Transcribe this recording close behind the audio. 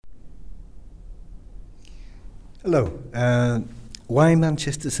Hello. Why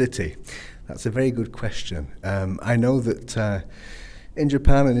Manchester City? That's a very good question. I know that in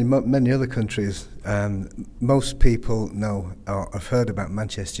Japan and in many other countries, most people know or have heard about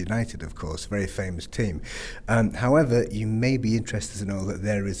Manchester United, of course, a very famous team. However, you may be interested to know that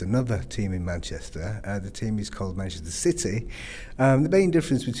there is another team in Manchester. The team is called Manchester City. The main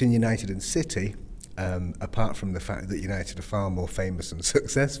difference between United and City, apart from the fact that United are far more famous and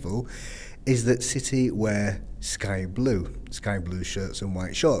successful, is that City wear sky blue shirts and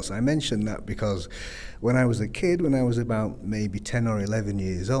white shorts. I mention that because when I was a kid, when I was about maybe 10 or 11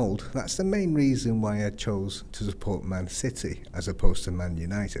 years old, that's the main reason why I chose to support Man City as opposed to Man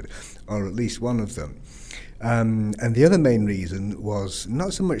United, or at least one of them. And the other main reason was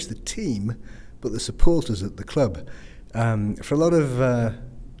not so much the team, but the supporters at the club. For a lot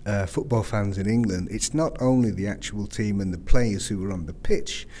of football fans in England, it's not only the actual team and the players who are on the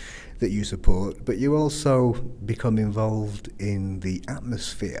pitch that you support, but you also become involved in the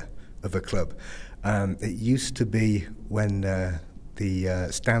atmosphere of a club. It used to be when the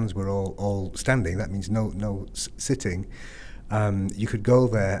stands were all standing, that means no sitting, you could go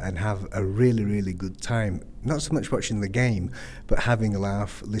there and have a really, really good time, not so much watching the game, but having a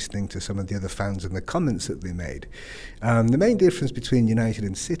laugh, listening to some of the other fans and the comments that they made. The main difference between United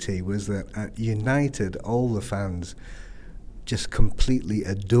and City was that at United, all the fans just completely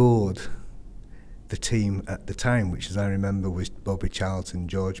adored the team at the time, which, as I remember, was Bobby Charlton,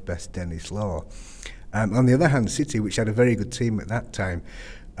 George Best, Dennis Law. On the other hand, City, which had a very good team at that time,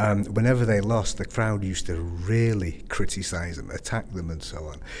 whenever they lost, the crowd used to really criticise them, attack them and so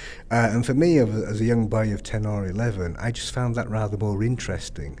on. And for me, as a young boy of 10 or 11, I just found that rather more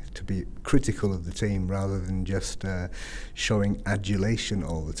interesting, to be critical of the team rather than just showing adulation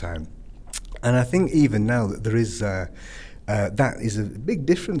all the time. And I think even now that there is that is a big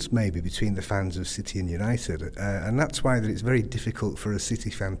difference maybe between the fans of City and United, and that's why that it's very difficult for a City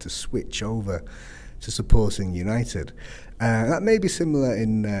fan to switch over to supporting United. That may be similar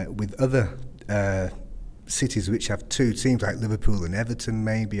in with other cities which have two teams like Liverpool and Everton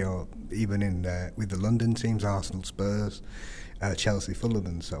maybe, or even in with the London teams, Arsenal, Spurs, Chelsea, Fulham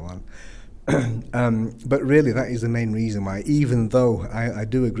and so on. But really that is the main reason why, even though I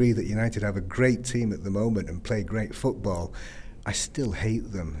do agree that United have a great team at the moment and play great football, I still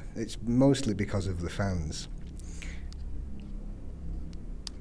hate them. It's mostly because of the fans.